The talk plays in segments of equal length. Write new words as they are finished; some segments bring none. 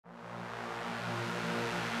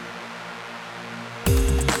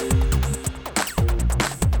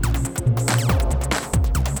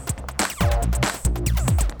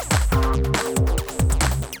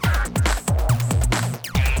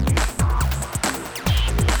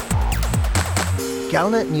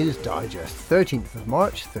Galnet News Digest, 13th of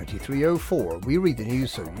March, 3304. We read the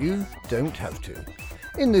news so you don't have to.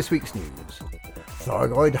 In this week's news,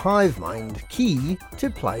 Thargoid hive mind key to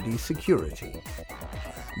Pleiades security.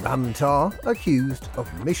 Ram-Tah accused of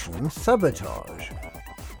mission sabotage.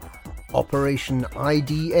 Operation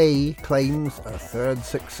IDA claims a third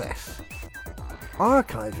success.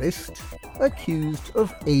 Archivist accused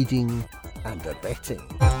of aiding and abetting.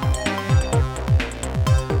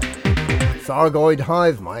 Thargoid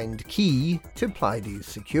hive mind key to Pleiades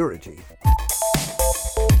security.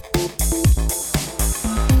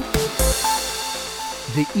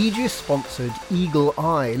 The Aegis-sponsored Eagle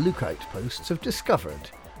Eye lookout posts have discovered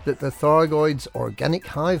that the Thargoid's organic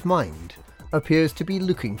hive mind appears to be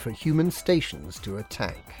looking for human stations to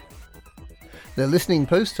attack. The listening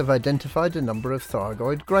posts have identified a number of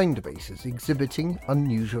Thargoid ground bases exhibiting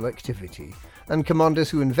unusual activity, and commanders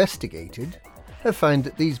who investigated have found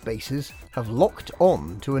that these bases have locked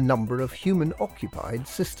on to a number of human-occupied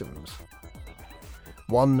systems.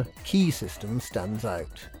 One key system stands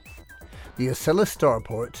out. The Ocella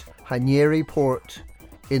starport Hanieri port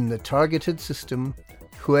in the targeted system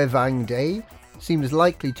Huevang Day seems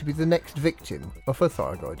likely to be the next victim of a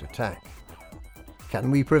Thargoid attack. Can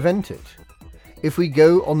we prevent it? If we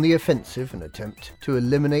go on the offensive and attempt to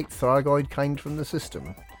eliminate Thargoid kind from the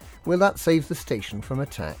system, will that save the station from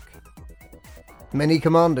attack? Many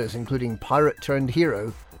commanders, including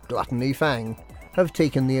pirate-turned-hero Gluttony Fang, have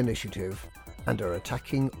taken the initiative and are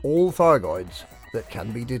attacking all Thargoids that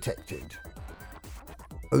can be detected.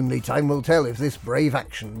 Only time will tell if this brave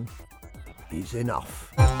action is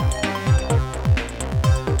enough.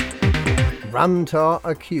 Ram-Tah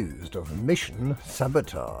accused of mission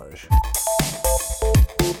sabotage.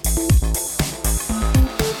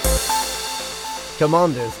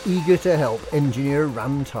 Commanders eager to help engineer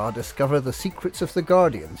Ram-Tah discover the secrets of the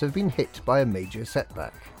Guardians have been hit by a major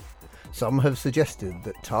setback. Some have suggested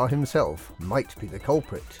that Tah himself might be the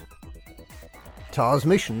culprit. Tah's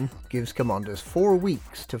mission gives commanders 4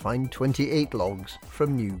 weeks to find 28 logs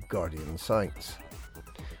from new Guardian sites.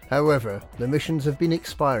 However, the missions have been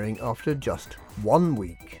expiring after just 1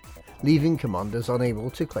 week, leaving commanders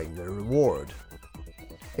unable to claim their reward.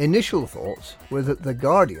 Initial thoughts were that the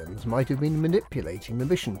Guardians might have been manipulating the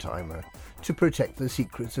mission timer to protect the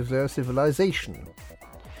secrets of their civilization,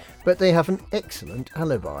 but they have an excellent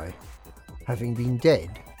alibi, having been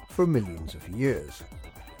dead for millions of years.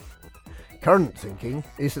 Current thinking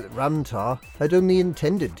is that Ram-Tah had only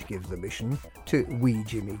intended to give the mission to Wee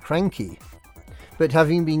Jimmy Cranky, but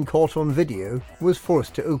having been caught on video was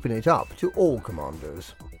forced to open it up to all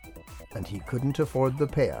commanders, and he couldn't afford the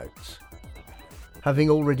payouts.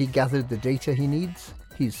 Having already gathered the data he needs,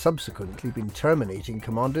 he's subsequently been terminating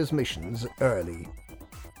commanders' missions early.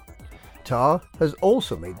 Tah has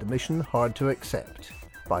also made the mission hard to accept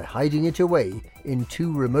by hiding it away in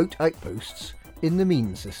 2 remote outposts in the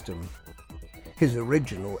Mean system. His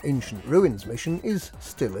original Ancient Ruins mission is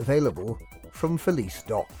still available from Felice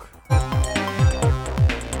Dock.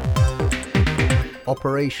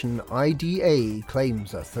 Operation IDA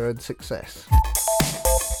claims a third success.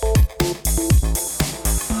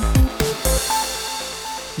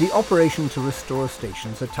 The operation to restore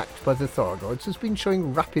stations attacked by the Thargoids has been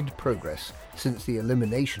showing rapid progress since the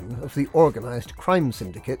elimination of the organised crime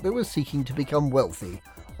syndicate that was seeking to become wealthy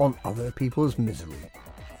on other people's misery.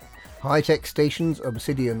 High-tech stations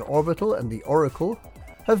Obsidian Orbital and the Oracle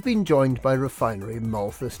have been joined by refinery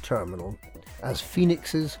Malthus Terminal, as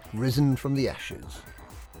phoenixes risen from the ashes.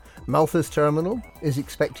 Malthus Terminal is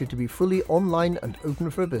expected to be fully online and open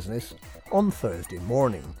for business on Thursday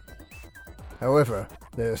morning. However,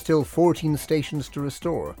 there are still 14 stations to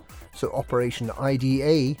restore, so Operation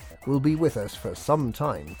IDA will be with us for some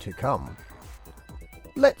time to come.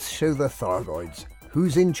 Let's show the Thargoids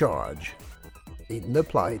who's in charge in the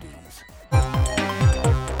Pleiades.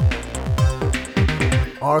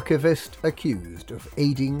 Archivist accused of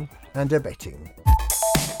aiding and abetting.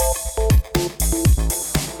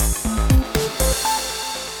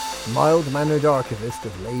 Mild-mannered archivist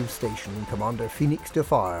of Lave Station, Commander Phoenix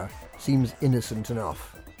Defire, seems innocent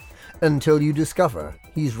enough, until you discover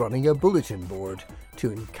he's running a bulletin board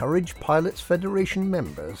to encourage Pilots Federation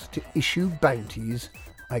members to issue bounties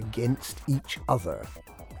against each other.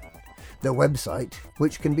 The website,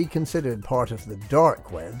 which can be considered part of the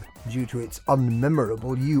dark web due to its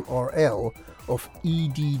unmemorable URL of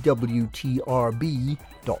edwtrb.com,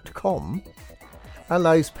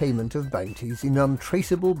 allows payment of bounties in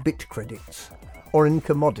untraceable bit credits or in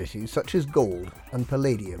commodities such as gold and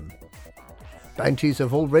palladium. Bounties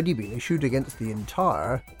have already been issued against the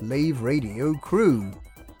entire Lave Radio crew.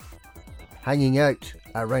 Hanging out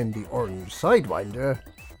around the orange sidewinder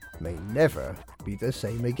may never be the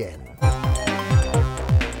same again.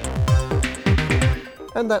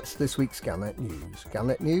 And that's this week's Galnet News.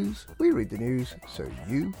 Galnet News, we read the news so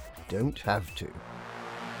you don't have to.